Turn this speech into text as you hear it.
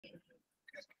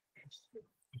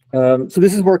So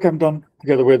this is work I've done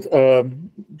together with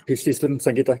PhD student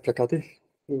Sangeeta Kakati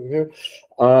over here.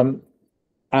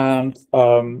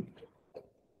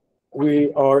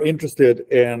 We are interested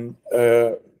in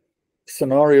a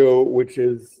scenario which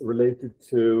is related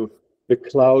to the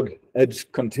cloud edge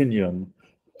continuum.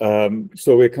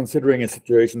 So we're considering a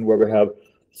situation where we have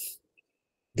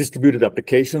distributed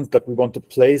applications that we want to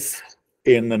place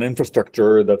in an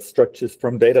infrastructure that stretches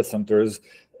from data centers,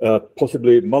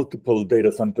 possibly multiple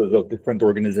data centers of different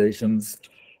organizations,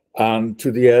 and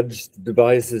to the edge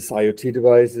devices, IoT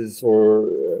devices, or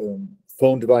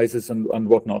phone devices and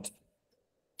whatnot.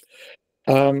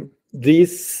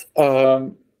 This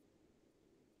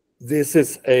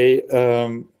is a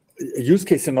use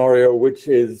case scenario which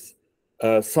is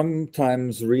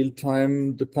sometimes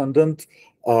real-time dependent.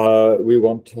 We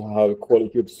want to have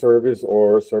quality of service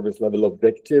or service level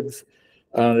objectives,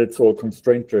 and it's all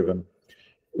constraint driven.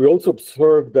 We also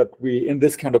observe that in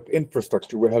this kind of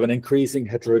infrastructure, we have an increasing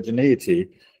heterogeneity.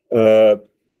 Certainly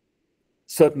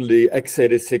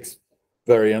x86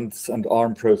 variants and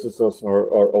ARM processors are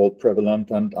all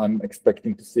prevalent, and I'm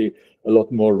expecting to see a lot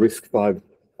more RISC-V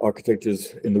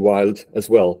architectures in the wild as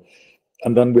well.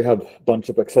 And then we have a bunch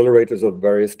of accelerators of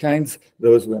various kinds.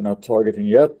 Those we're not targeting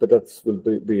yet, but that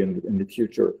will be in the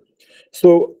future.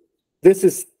 So this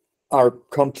is our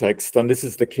context, and this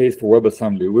is the case for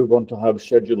WebAssembly. We want to have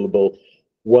schedulable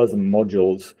WASM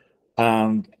modules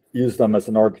and use them as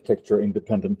an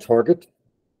architecture-independent target.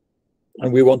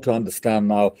 And we want to understand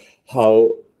now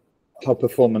how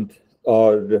performant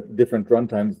are the different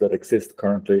runtimes that exist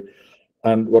currently,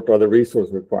 and what are the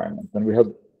resource requirements. And we have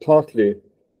partly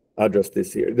addressed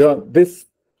this here. These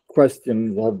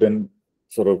questions have been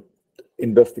sort of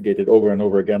investigated over and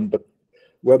over again, but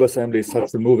WebAssembly is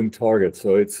such a moving target,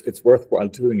 so it's worthwhile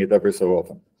doing it every so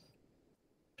often.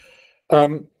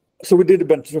 So we did a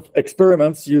bunch of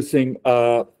experiments using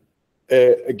a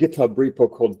GitHub repo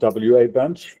called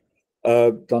WABench,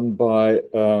 done by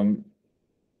a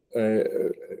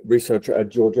researcher at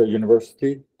Georgia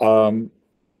University, and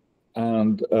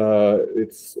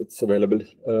it's available,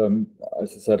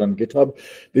 as I said, on GitHub.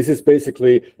 This is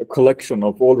basically a collection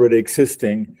of already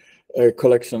existing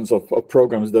collections of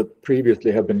programs that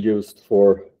previously have been used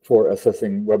for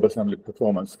assessing WebAssembly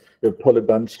performance. We have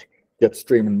Polybench,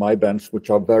 GetStream, and MyBench, which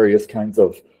are various kinds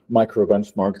of micro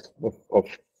benchmarks of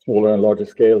smaller and larger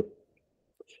scale.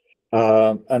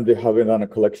 And we have then a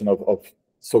collection of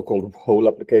so-called whole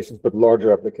applications, but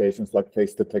larger applications like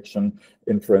face detection,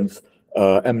 inference,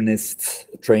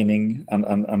 MNIST training,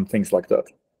 and things like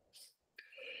that.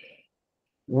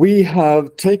 We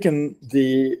have taken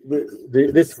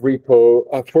this repo,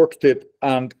 forked it,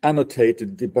 and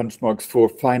annotated the benchmarks for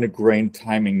finer grain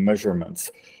timing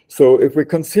measurements. So if we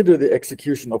consider the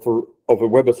execution of a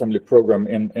WebAssembly program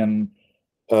in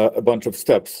a bunch of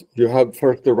steps, you have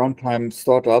first the runtime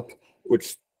startup,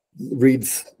 which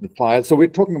reads the file. So we're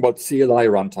talking about CLI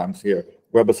runtimes here,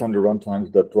 WebAssembly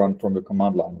runtimes that run from the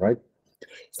command line, right?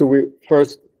 So we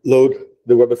first load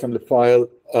the WebAssembly file,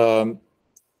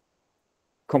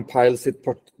 compiles it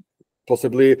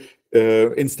possibly,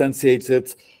 instantiates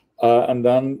it, and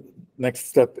then next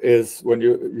step is when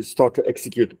you start to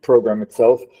execute the program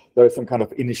itself, there is some kind of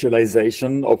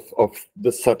initialization of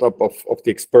the setup of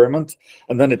the experiment,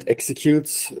 and then it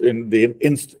executes in the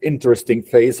interesting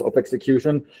phase of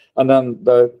execution, and then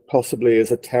there possibly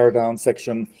is a teardown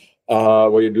section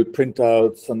where you do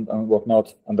printouts and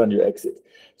whatnot, and then you exit.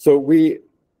 So we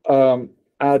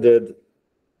added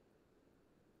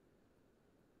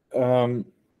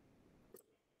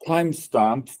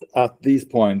timestamps at these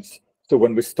points. So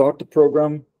when we start the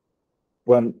program,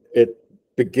 when it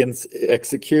begins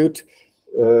execute,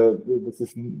 this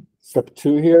is step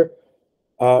 2 here.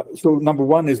 So number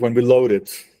 1 is when we load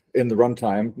it in the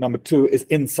runtime. Number 2 is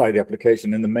inside the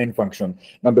application in the main function.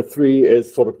 Number 3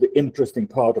 is sort of the interesting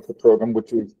part of the program,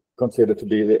 which we consider to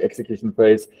be the execution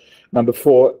phase. Number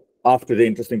 4, after the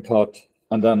interesting part,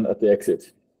 and then at the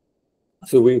exit.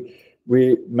 So we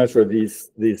measure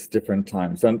these different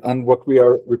times. And what we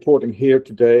are reporting here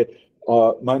today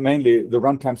are mainly the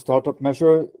runtime startup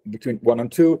measure between 1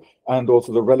 and 2, and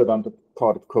also the relevant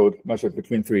part of code measured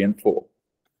between 3 and 4.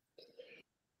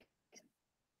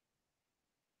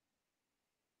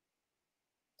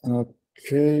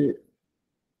 Okay.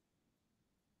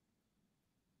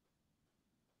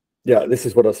 Yeah, this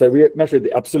is what I say. We measured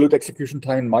the absolute execution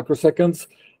time in microseconds,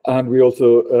 and we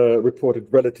also reported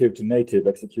relative to native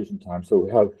execution time. So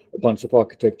we have a bunch of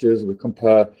architectures. We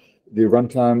compare the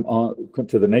runtime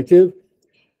to the native.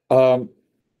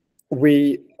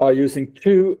 We are using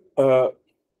 2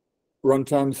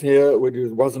 runtimes here. We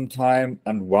use WasmTime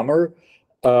and WAMR.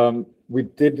 we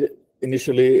did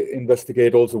initially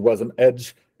investigate also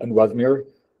WasmEdge and Wasmer.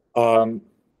 For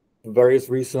various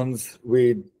reasons,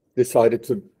 we decided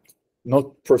to not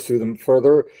pursue them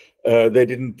further. They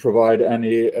didn't provide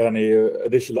any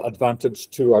additional advantage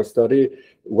to our study.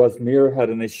 Wasmer had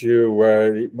an issue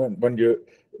where when you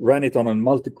ran it on a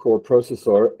multi-core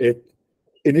processor, it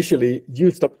initially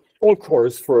used up all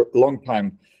cores for a long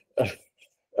time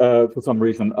for some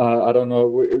reason. I don't know,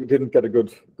 we didn't get a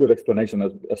good explanation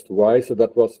as to why, so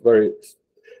that was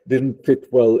didn't fit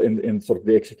well in sort of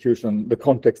the execution, the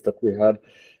context that we had.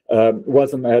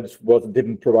 WasmEdge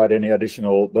didn't provide any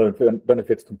additional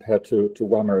benefits compared to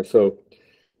WAMR, so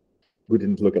we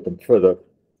didn't look at them further.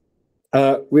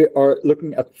 We are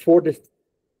looking at four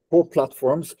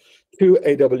platforms, 2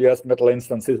 AWS metal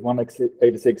instances, one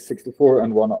x86-64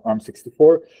 and one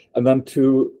ARM64, and then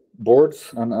 2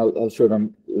 boards, and I'll show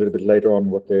them a little bit later on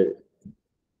what they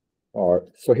are.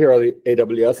 So here are the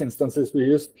AWS instances we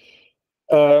used.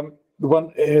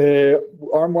 ARM1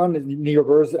 is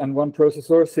Neoverse N1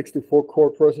 processor,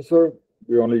 64-core processor.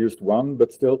 We only used one,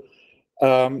 but still.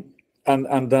 And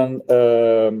then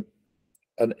an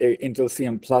Intel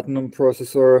CM Platinum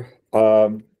processor.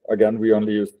 Again, we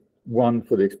only used one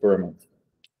for the experiment.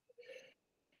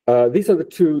 These are the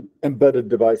 2 embedded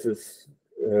devices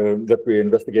that we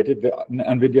investigated. The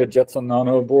NVIDIA Jetson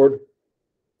Nano board,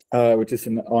 which is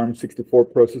an ARM64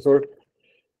 processor.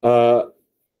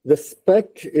 The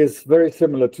spec is very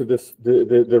similar to the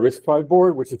RISC-V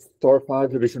board, which is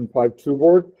Star5 Division 5.2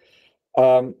 board.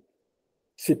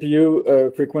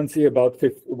 CPU frequency about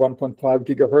 1.5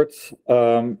 gigahertz.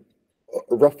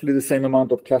 Roughly the same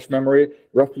amount of cache memory,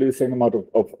 roughly the same amount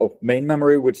of main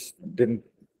memory, which didn't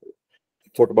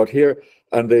talk about here,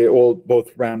 and they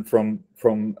both ran from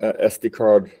SD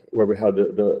card where we had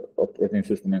the operating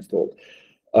system installed.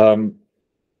 And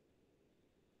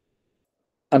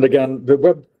again, the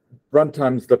web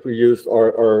runtimes that we used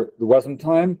are the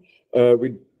WasmTime.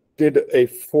 We did a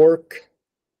fork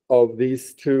of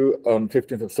these 2 on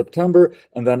 15th of September,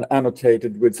 and then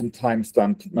annotated with some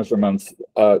timestamp measurements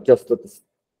just at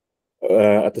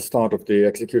the start of the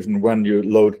execution when you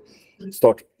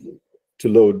start to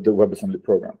load the WebAssembly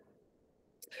program.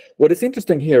 What is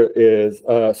interesting here is,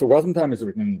 so WasmTime is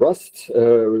written in Rust,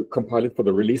 we compile it for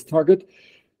the release target.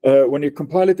 When you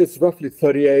compile it, it's roughly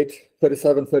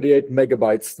 37-38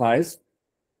 megabytes size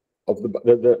of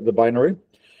the binary.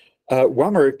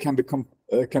 WAMR can be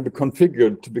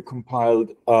configured to be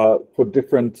compiled for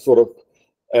different sort of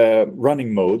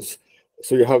running modes.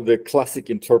 So you have the classic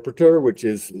interpreter, which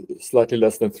is slightly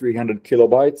less than 300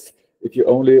 kilobytes. If you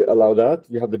only allow that,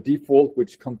 you have the default,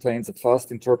 which contains a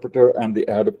fast interpreter, and the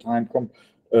ahead of time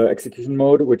execution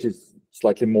mode, which is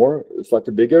slightly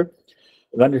bigger.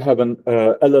 And then you have an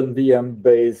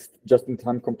LLVM-based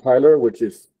just-in-time compiler, which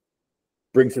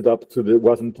brings it up to the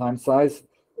WasmTime size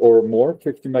or more,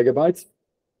 50 megabytes.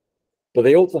 But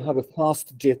they also have a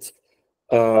fast JIT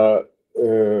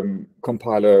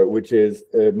compiler, which is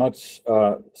much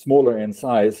smaller in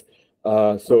size.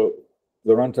 So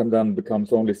the runtime then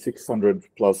becomes only 600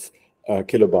 plus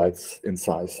kilobytes in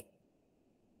size.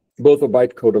 Both are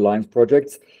bytecode aligned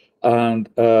projects, and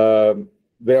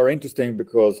they are interesting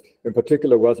because, in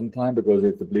particular, WasmTime, because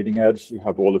it's the bleeding edge. You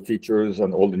have all the features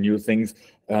and all the new things,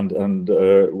 and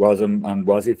Wasm and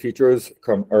Wazi features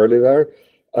come early there.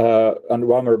 And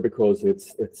WAMR, because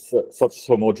it's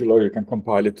so modular, you can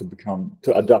compile it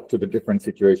to adapt to the different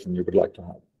situation you would like to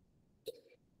have.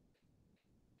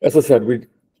 As I said, we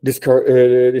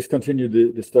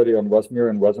discontinued the study on Wasmer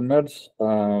and WasmEdge,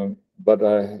 but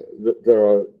there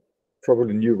are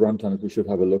probably new runtimes we should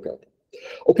have a look at.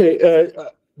 Okay,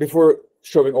 before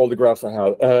showing all the graphs I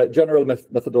have, general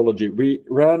methodology. We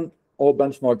ran all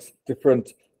benchmarks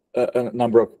different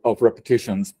number of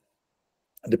repetitions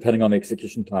depending on the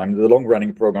execution time. The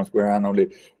long-running programs we ran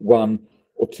only one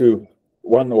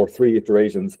or three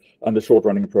iterations, and the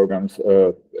short-running programs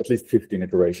at least 15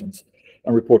 iterations,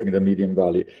 and reporting the median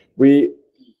value. We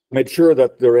made sure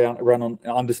that they ran on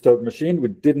an undisturbed machine. We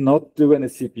did not do any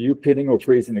CPU pinning or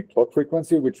freezing the clock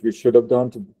frequency, which we should have done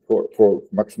for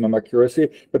maximum accuracy,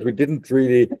 but we didn't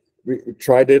really. We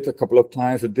tried it a couple of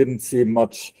times. It didn't see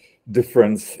much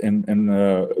difference in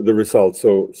the results,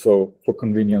 so for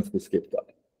convenience, we skipped that.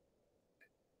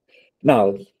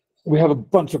 Now, we have a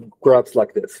bunch of graphs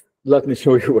like this. Let me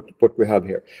show you what we have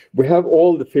here. We have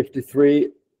all the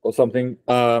 53 or something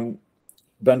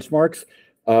benchmarks,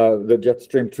 the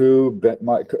Jetstream 2,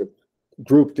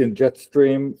 grouped in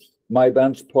Jetstream,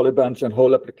 MyBench, Polybench, and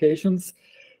whole applications.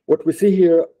 What we see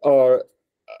here are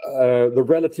the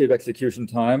relative execution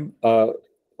time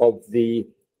of the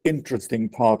interesting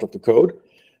part of the code.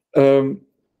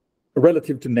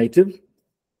 relative to native.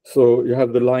 So you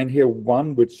have the line here,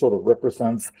 1, which sort of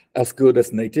represents as good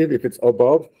as native. If it's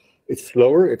above, it's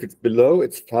slower. If it's below,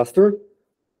 it's faster.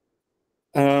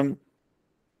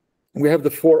 We have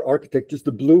the 4 architectures.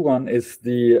 The blue one is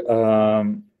the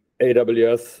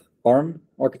AWS ARM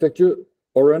architecture.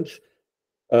 Orange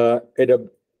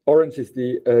is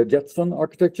the Jetson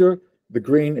architecture. The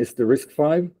green is the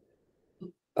RISC-V,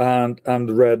 and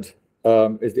the red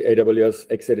is the AWS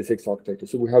x86 architecture.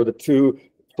 So we have the 2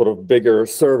 sort of bigger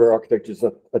server architectures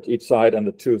at each side and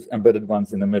the 2 embedded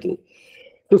ones in the middle.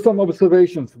 So some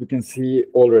observations we can see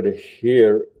already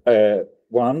here.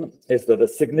 One is that a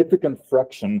significant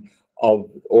fraction of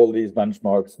all these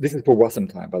benchmarks, this is for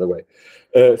WasmTime, by the way,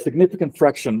 a significant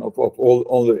fraction of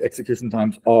all the execution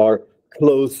times are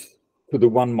close to the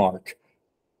 1 mark,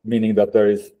 meaning that there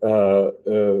is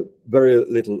very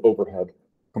little overhead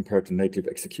compared to native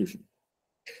execution.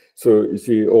 So you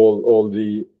see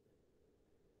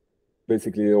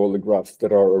basically all the graphs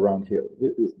that are around here.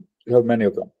 You have many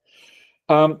of them.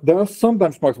 There are some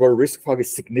benchmarks where RISC-V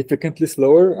is significantly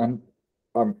slower, and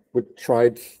we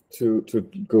tried to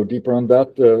go deeper on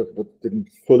that, but didn't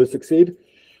fully succeed.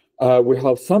 We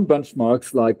have some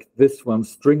benchmarks like this one,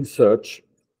 string search.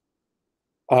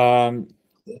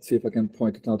 Let's see if I can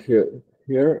point it out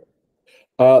here.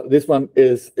 This one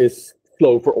is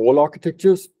slow for all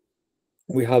architectures.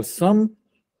 We have some,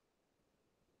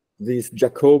 these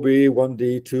Jacobi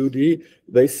 1D, 2D,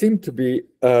 they seem to be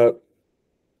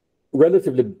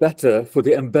relatively better for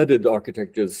the embedded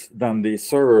architectures than the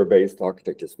server-based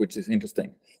architectures, which is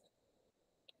interesting.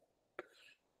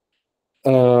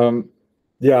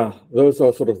 Yeah, those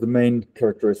are sort of the main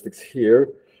characteristics here.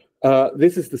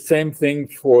 This is the same thing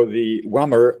for the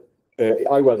WAMR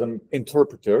IWasm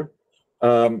interpreter.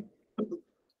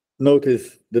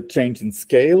 Notice the change in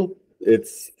scale.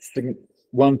 It's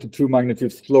 1 to 2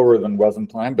 magnitudes slower than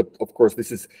WasmTime, but of course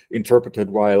this is interpreted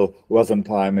while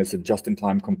WasmTime is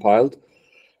just-in-time compiled.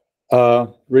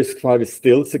 RISC-V is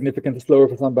still significantly slower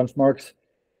for some benchmarks,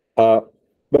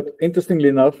 but interestingly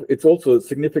enough, it's also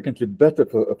significantly better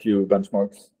for a few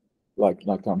benchmarks, like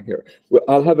down here. Well,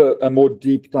 I'll have a more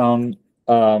deep down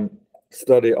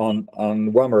study on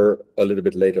WAMR a little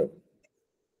bit later.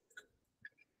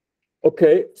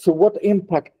 Okay, so what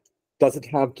impact does it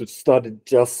have to study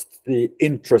just the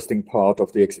interesting part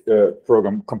of the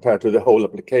program compared to the whole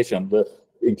application,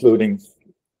 including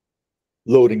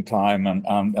loading time and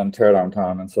teardown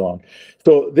time and so on?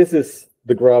 So this is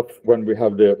the graph when we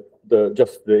have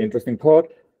just the interesting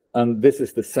part, and this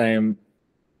is the same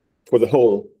for the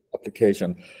whole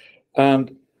application.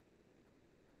 And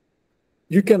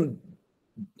you can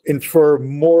infer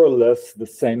more or less the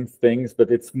same things,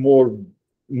 but it's more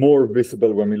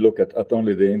visible when we look at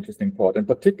only the interesting part, in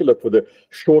particular for the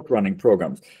short-running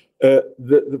programs.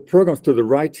 The programs to the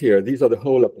right here, these are the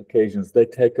whole applications. They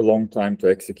take a long time to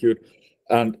execute,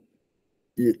 and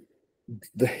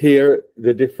here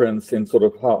the difference in sort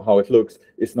of how it looks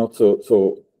is not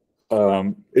so.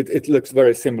 It looks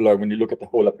very similar when you look at the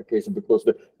whole application because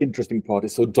the interesting part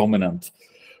is so dominant,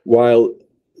 while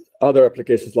other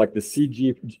applications like the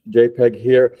JPEG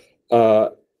here.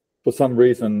 For some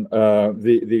reason,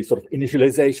 the sort of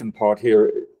initialization part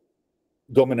here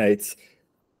dominates,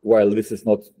 while this is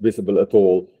not visible at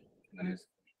all.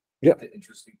 Yeah. The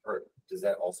interesting part, does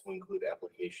that also include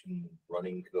application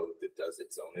running code that does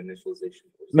its own initialization?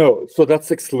 No, so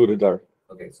that's excluded there.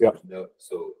 Okay, so yeah.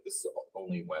 So this is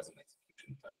only WASM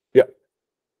execution time. Yeah,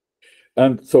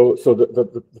 and so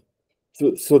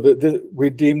we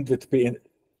deemed it to be.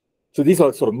 So these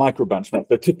are sort of micro benchmarks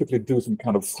that typically do some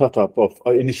kind of setup of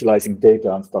initializing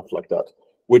data and stuff like that,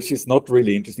 which is not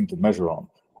really interesting to measure on.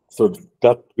 So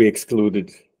that we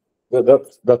excluded.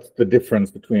 That's the difference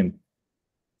between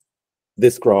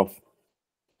this graph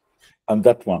and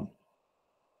that one.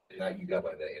 And that you got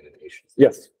by the annotations.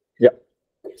 Yes. Yeah.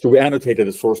 So we annotated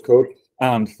the source code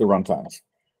and the runtimes.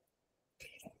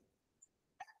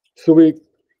 So we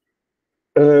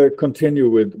continue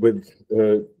with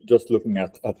just looking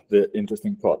at the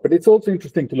interesting part, but it's also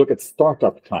interesting to look at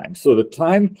startup time. So the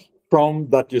time from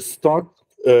that you start,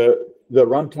 the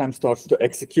runtime starts to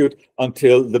execute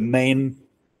until the main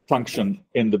function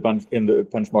in the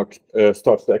benchmark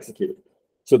starts to execute.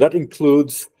 So that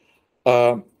includes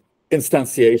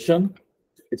instantiation.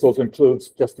 It also includes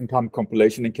just-in-time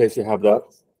compilation in case you have that,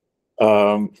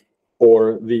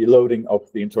 or the loading of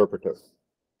the interpreter.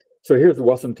 So here's the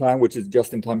WasmTime, which is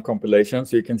just-in-time compilation.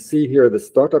 So you can see here the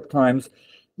startup times.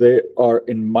 They are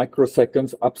in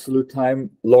microseconds, absolute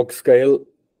time, log scale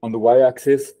on the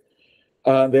y-axis.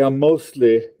 They are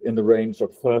mostly in the range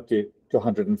of 30 to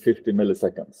 150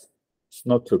 milliseconds. It's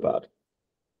not too bad.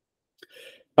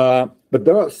 But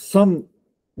there are some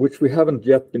which we haven't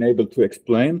yet been able to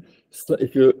explain. So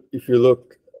if you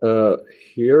look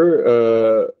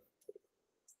here,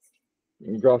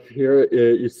 graph here,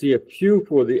 you see a few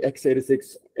for the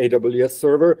x86 AWS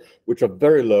server, which are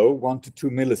very low, 1 to 2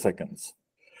 milliseconds.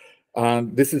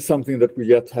 And this is something that we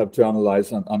yet have to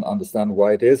analyze and understand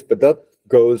why it is, but that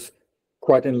goes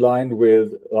quite in line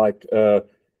with like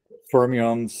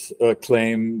Fermion's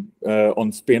claim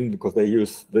on spin, because they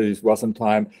use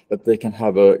WasmTime, that they can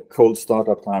have a cold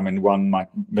startup time in 1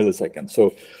 millisecond.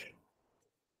 So,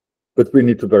 but we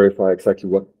need to verify exactly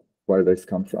where this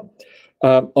comes from.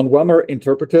 On WAMR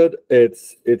interpreted,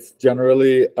 it's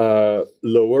generally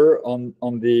lower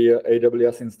on the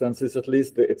AWS instances. At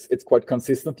least it's quite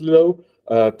consistently low,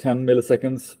 10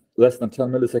 milliseconds, less than 10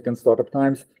 milliseconds startup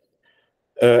times,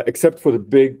 except for the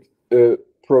big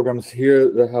programs here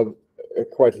that have a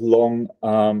quite long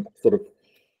sort of.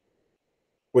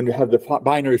 When you have the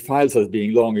binary files as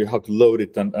being long, you have to load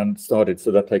it and start it,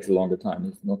 so that takes a longer time.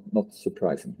 It's not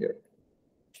surprising here.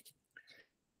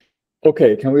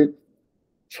 Okay, can we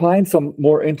find some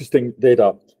more interesting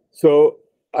data? So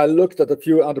I looked at a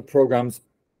few other programs.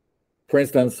 For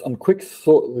instance, on the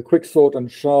quicksort and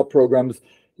SHA programs,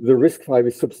 the RISC-V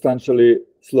is substantially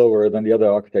slower than the other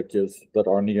architectures that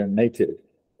are near native.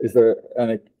 Is there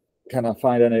any? Can I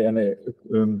find any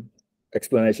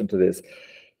explanation to this?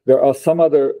 There are some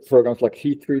other programs like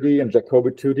Heat3D and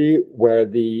Jacobi 2D where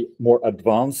the more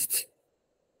advanced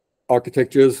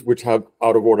architectures, which have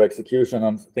out-of-order execution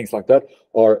and things like that,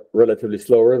 are relatively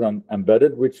slower than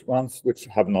embedded, which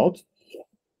have not.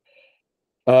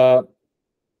 And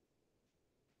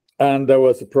there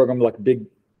was a program like Big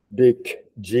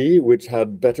G, which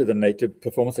had better than native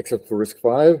performance except for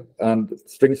RISC-V, and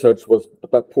string search was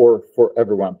about poor for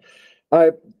everyone.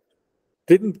 I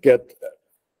didn't get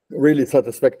really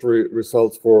satisfactory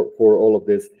results for all of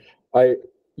this. I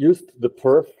used the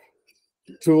perf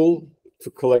tool to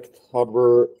collect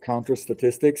hardware counter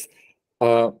statistics,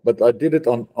 but I did it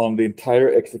on the entire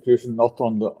execution, not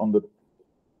on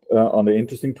the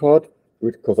interesting part,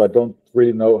 because I don't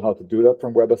really know how to do that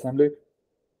from WebAssembly.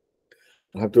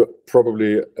 I have to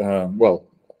probably, well,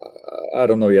 I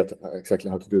don't know yet exactly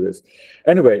how to do this.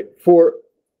 Anyway, for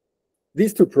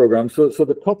these two programs, so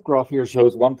the top graph here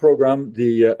shows one program,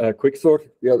 the quicksort.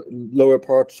 The lower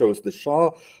part shows the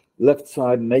SHA. Left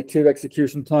side, native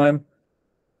execution time.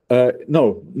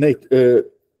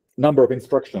 Number of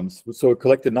instructions. So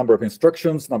collected number of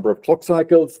instructions, number of clock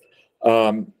cycles,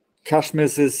 cache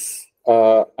misses,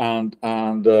 and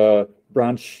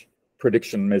branch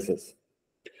prediction misses.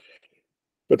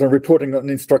 But I'm reporting on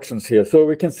instructions here. So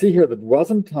we can see here that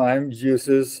WasmTime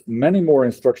uses many more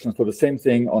instructions for the same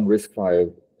thing on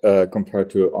RISC-V compared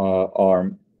to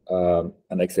ARM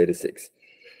and x86.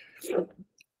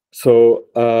 So,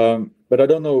 but I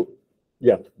don't know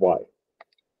yet why.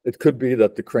 It could be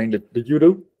that the crane did you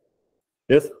do?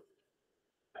 Yes?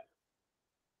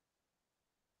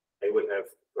 I would have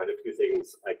quite a few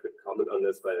things I could comment on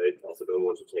this, but I also don't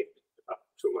want to take up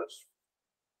too much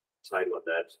time on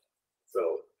that.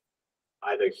 So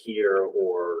either here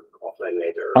or offline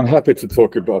later. I'm happy to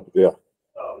talk about it, yeah.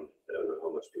 I don't know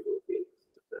how much people would be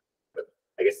interested in that. But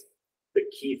I guess the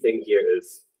key thing here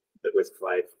is that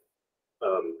RISC-V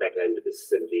backend is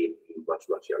simply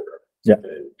much younger. Yeah.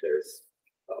 And there's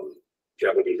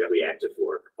generally very active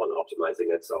work on optimizing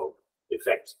it. So in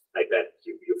fact, I bet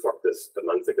you forked this a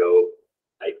month ago.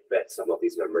 I bet some of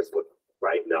these numbers would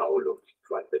right now look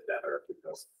quite a bit better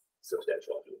because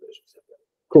substantial optimizations have done.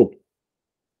 Cool.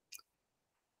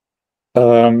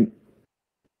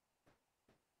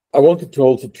 I wanted to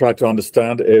also try to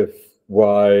understand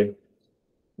why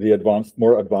the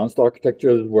more advanced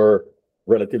architectures were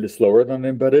relatively slower than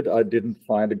embedded. I didn't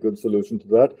find a good solution to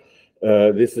that.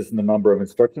 This is the number of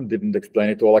instructions, didn't explain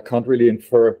it all. I can't really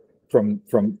infer from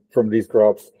these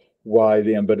graphs why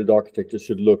the embedded architecture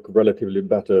should look relatively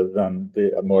better than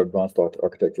the more advanced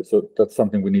architecture. So that's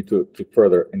something we need to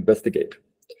further investigate.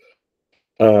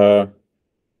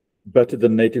 Better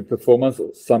than native performance,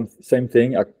 same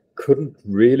thing. I couldn't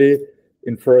really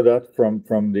infer that from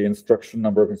the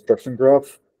number of instruction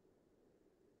graphs.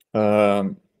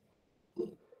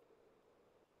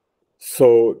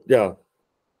 So yeah,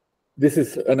 this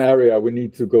is an area we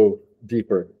need to go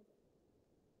deeper.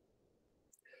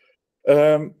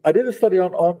 I did a study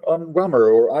on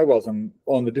WAMR or iWasm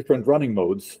on the different running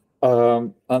modes,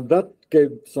 and that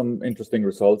gave some interesting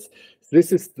results.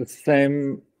 This is the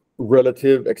same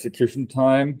relative execution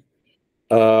time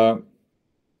that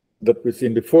we've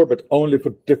seen before, but only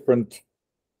for different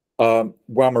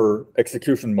WAMR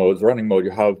execution modes, running mode.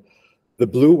 You have the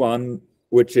blue one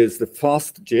which is the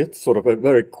fast JIT, sort of a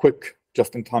very quick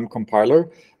just-in-time compiler.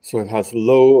 So it has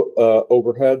low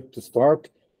overhead to start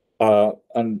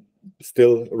and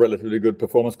still relatively good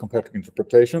performance compared to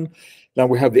interpretation. Then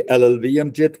we have the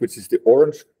LLVM JIT, which is the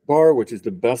orange bar, which is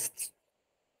the best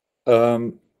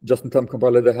just-in-time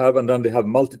compiler they have. And then they have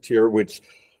multi-tier, which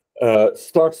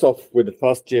starts off with the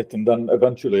fast JIT and then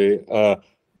eventually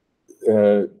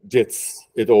JITs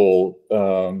it all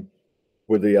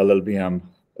with the LLVM.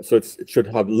 So it should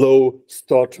have low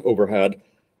start overhead,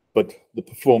 but the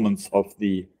performance of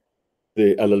the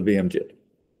LLVM JIT.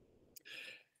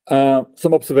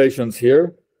 Some observations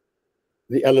here.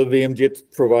 The LLVM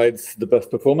JIT provides the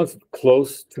best performance,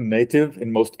 close to native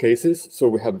in most cases. So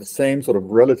we have the same sort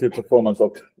of relative performance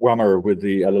of WAMR with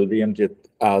the LLVM JIT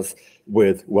as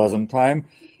with WasmTime.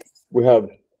 We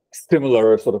have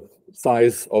similar sort of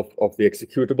size of the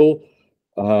executable.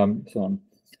 So on.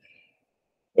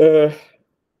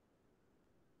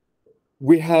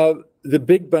 We have the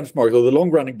big benchmarks, or the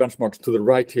long-running benchmarks to the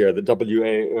right here, the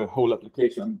WA whole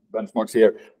application benchmarks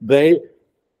here. They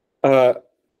are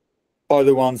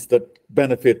the ones that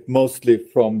benefit mostly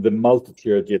from the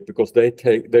multi-tier JIT because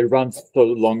they run so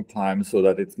long time so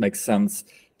that it makes sense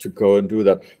to go and do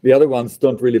that. The other ones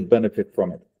don't really benefit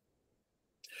from it.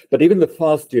 But even the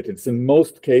fast JIT, it's in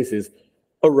most cases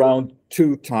around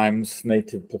 2 times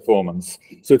native performance.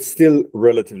 So it's still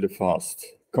relatively fast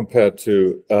compared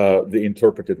to the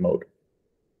interpreted mode.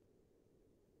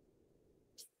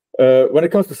 When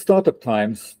it comes to startup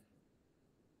times,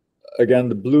 again,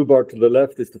 the blue bar to the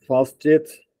left is the fast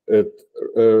JIT.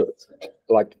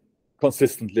 Like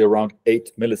consistently around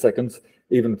 8 milliseconds,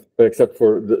 even except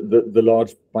for the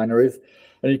large binaries.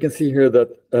 And you can see here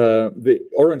that the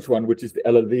orange one, which is the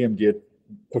LLVM JIT,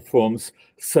 performs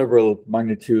several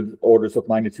orders of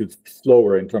magnitudes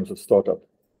slower in terms of startup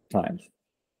times.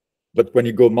 But when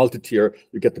you go multi-tier,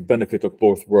 you get the benefit of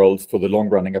both worlds for the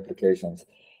long-running applications.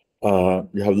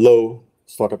 You have low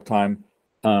startup time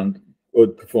and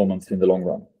good performance in the long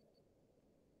run.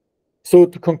 So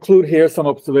to conclude here, some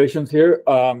observations here.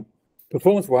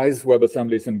 Performance-wise,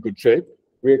 WebAssembly is in good shape.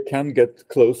 We can get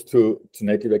close to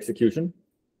native execution.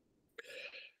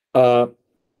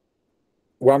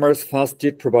 WAMR's fast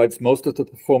JIT provides most of the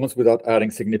performance without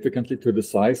adding significantly to the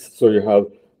size. So you have,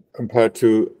 compared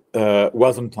to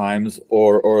WasmTimes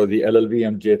or the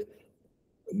LLVM JIT,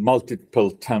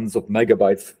 multiple tens of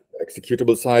megabytes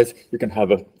executable size. You can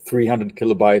have a 300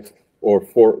 kilobyte or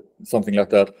something like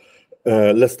that,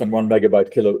 less than 1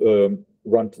 megabyte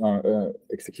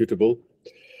executable.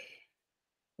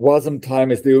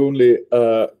 WasmTime is the only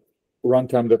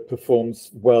runtime that performs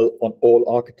well on all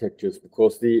architectures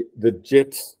because the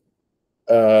JIT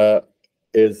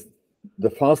the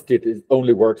fast JIT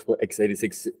only works for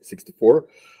x86-64.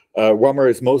 WAMR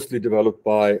is mostly developed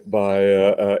by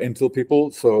Intel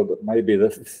people, so maybe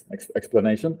this is an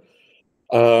explanation.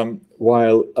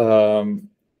 While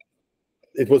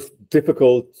it was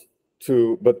difficult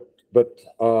but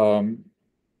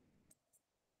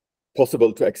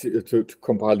possible to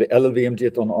compile the LLVM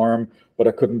JIT on ARM, but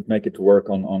I couldn't make it to work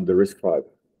on the RISC-V.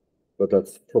 But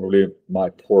that's probably my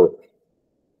poor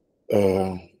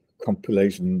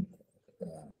compilation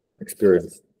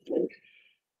experience.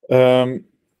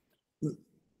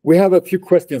 We have a few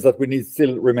questions that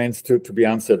still remains to be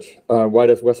answered. Why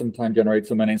does WasmTime generate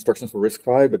so many instructions for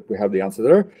RISC-V? But we have the answer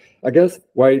there, I guess.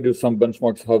 Why do some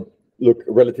benchmarks look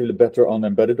relatively better on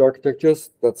embedded architectures?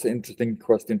 That's an interesting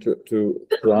question to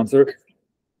answer.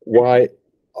 Why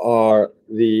are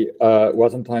the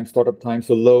WasmTime startup times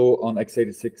so low on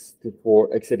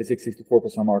x86-64 for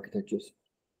some architectures?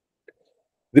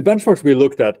 The benchmarks we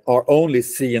looked at are only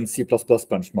C and C++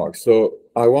 benchmarks. So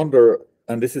I wonder,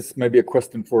 and this is maybe a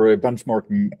question for a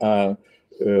benchmarking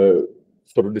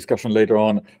sort of discussion later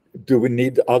on, do we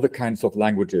need other kinds of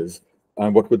languages?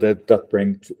 And what would that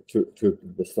bring to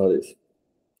the studies?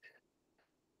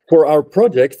 For our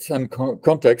projects and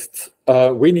contexts,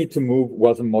 we need to move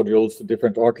WASM modules to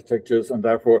different architectures, and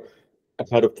therefore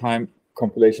ahead of time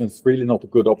compilation is really not a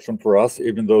good option for us,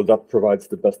 even though that provides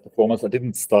the best performance. I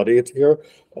didn't study it here,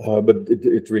 but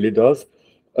it really does.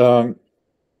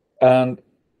 And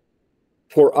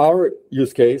for our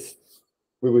use case,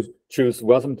 we would choose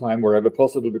WasmTime wherever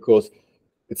possible because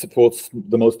it supports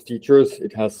the most features.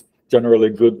 It has generally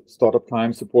good startup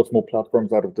time, supports more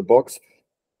platforms out of the box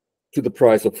to the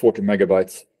price of 40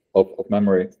 megabytes of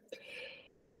memory.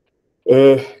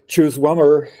 Choose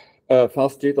WAMR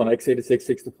fast JIT on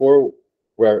x86-64,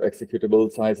 where executable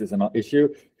size is an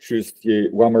issue. Choose the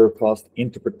WAMR fast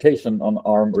interpretation on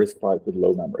ARM RISC-V with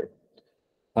low memory.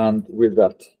 And with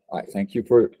that, I thank you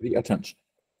for the attention.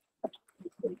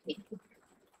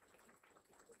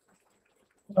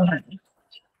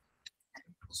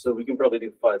 So we can probably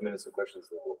do 5 minutes of questions.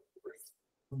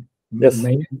 Yes.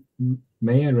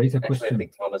 May I raise a Actually, question? I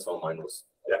think Thomas online was.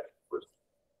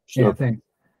 Yeah, thanks.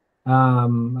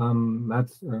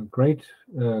 That's a great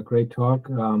talk.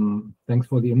 Thanks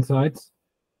for the insights.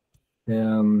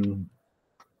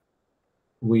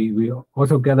 We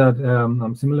also gathered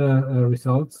similar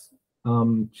results.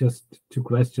 Just two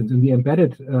questions. In the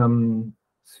embedded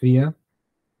sphere,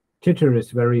 jitter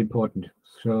is very important.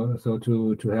 So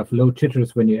to have low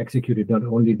jitters when you execute it, not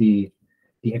only the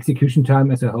execution time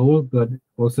as a whole, but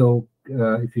also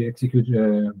if you execute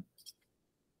your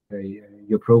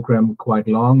program quite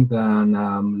long, then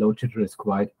low jitter is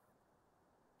quite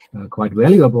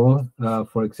valuable.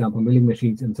 For example, milling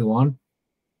machines and so on.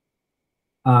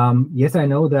 Yes, I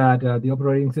know that the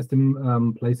operating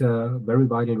system plays a very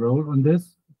vital role on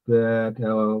this, but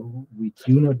we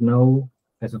do not know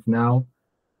as of now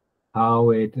how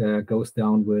it goes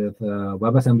down with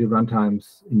WebAssembly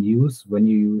runtimes in use when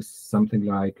you use something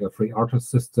like FreeRTOS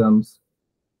systems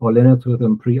or Linux with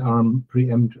a pre-ARM,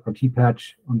 preempt RT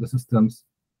patch on the systems.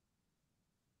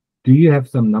 Do you have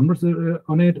some numbers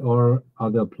on it, or are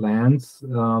there plans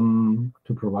to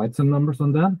provide some numbers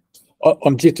on that?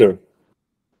 On jitter?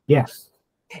 Yes.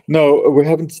 No, we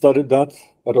haven't studied that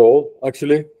at all,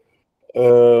 actually.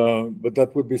 But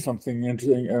that would be something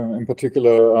interesting, in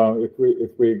particular,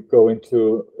 if we go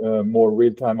into more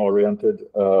real-time oriented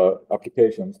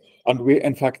applications. And we,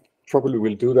 in fact, probably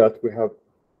will do that. We have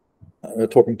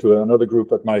talking to another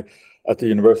group at the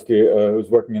university who's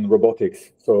working in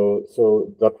robotics. So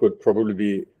that would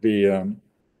probably be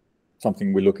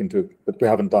something we look into, but we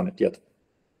haven't done it yet.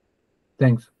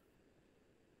 Thanks.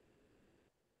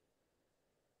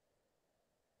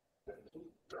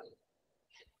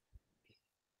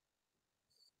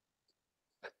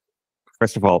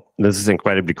 First of all, this is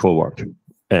incredibly cool work,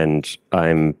 and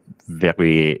I'm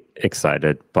very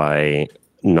excited by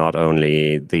not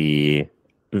only the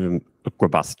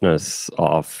robustness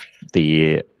of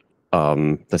the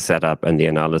setup and the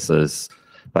analysis,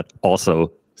 but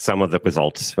also some of the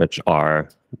results, which are,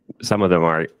 some of them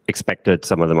are expected,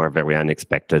 some of them are very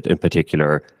unexpected. In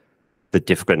particular, the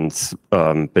difference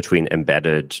between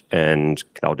embedded and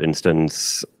cloud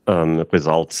instance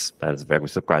results, that is very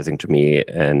surprising to me,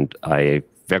 and I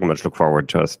very much look forward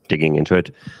to us digging into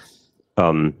it.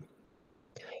 On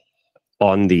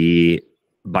the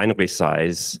binary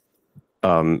size,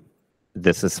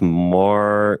 this is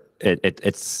more,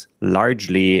 it's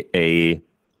largely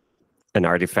an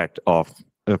artifact of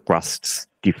Rust's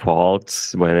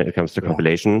defaults when it comes to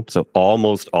compilation. So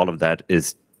almost all of that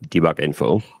is debug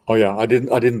info. Oh yeah, I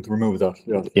didn't remove that.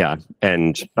 Yeah. Yeah,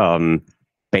 and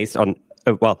based on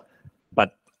well,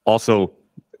 but also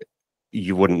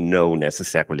you wouldn't know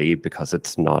necessarily because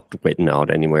it's not written out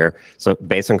anywhere. So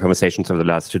based on conversations over the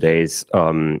last 2 days,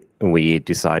 we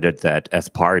decided that as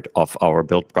part of our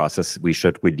build process, we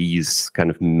should release kind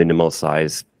of minimal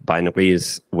size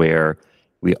binaries where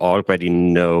we already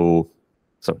know.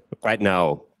 So right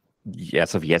now,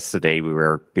 as of yesterday, we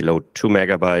were below 2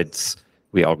 megabytes.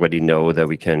 We already know that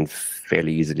we can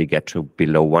fairly easily get to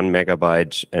below 1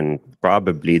 megabyte, and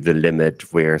probably the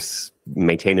limit where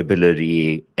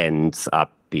maintainability ends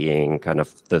up being kind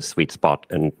of the sweet spot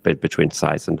and between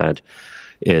size and that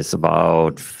is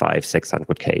about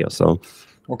 500-600K or so.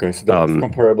 Okay, so that's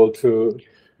comparable to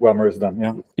WAMRs then,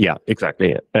 yeah? Yeah,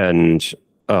 exactly. And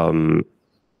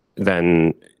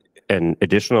then an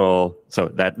additional, so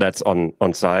that's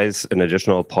on size. An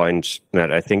additional point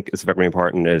that I think is very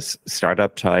important is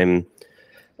startup time.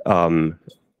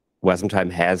 WasmTime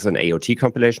has an AOT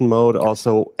compilation mode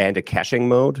also and a caching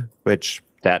mode, which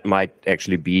that might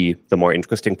actually be the more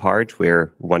interesting part,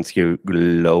 where once you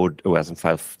load a WASM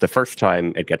file the first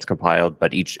time, it gets compiled,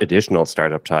 but each additional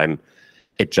startup time,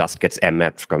 it just gets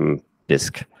mapped from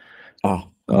disk.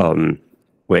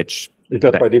 Which is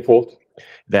that by default?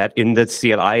 That in the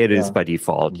CLI it is by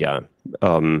default, yeah.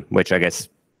 Which I guess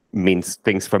means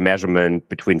things for measurement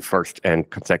between first and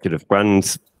consecutive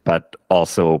runs, but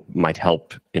also might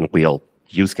help in real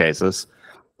use cases.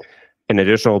 An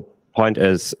additional point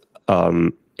is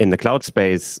in the cloud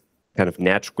space, kind of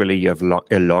naturally you have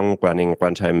a long-running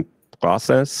runtime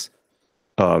process,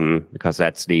 because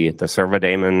that's the server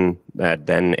daemon that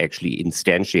then actually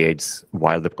instantiates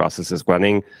while the process is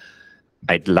running.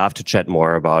 I'd love to chat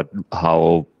more about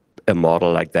how a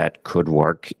model like that could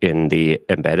work in the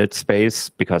embedded space,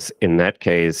 because in that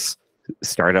case,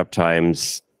 startup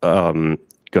times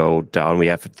go down. We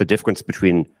have the difference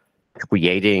between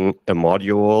creating a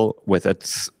module with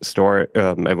its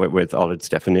with all its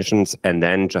definitions, and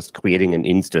then just creating an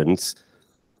instance.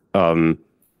 And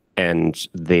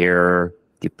there,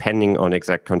 depending on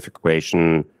exact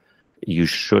configuration, you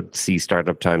should see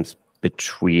startup times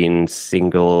between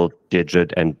single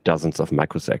digit and dozens of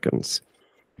microseconds.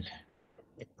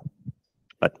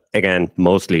 But again,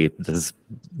 mostly this is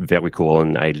very cool,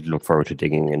 and I look forward to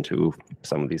digging into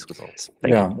some of these results.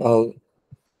 Thank you.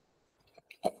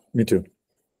 Me too.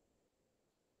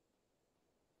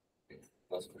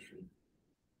 Last question.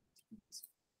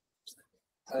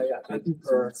 Yeah, thank you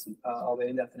for all the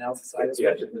in-depth analysis.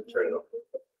 Yeah, just turn it off.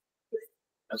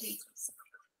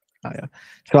 Yeah.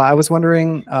 So I was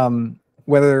wondering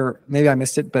whether, maybe I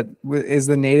missed it, but is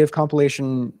the native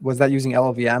compilation, was that using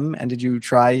LLVM? And did you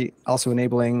try also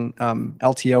enabling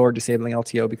LTO or disabling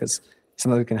LTO? Because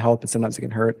sometimes it can help and sometimes it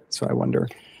can hurt. So I wonder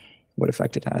what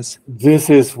effect it has. This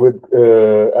is with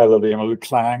LLVM, with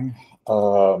Clang,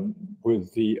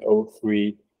 with the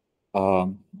O3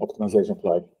 optimization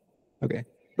flag. Okay,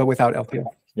 but without LTO?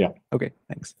 Yeah. Okay,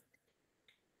 thanks.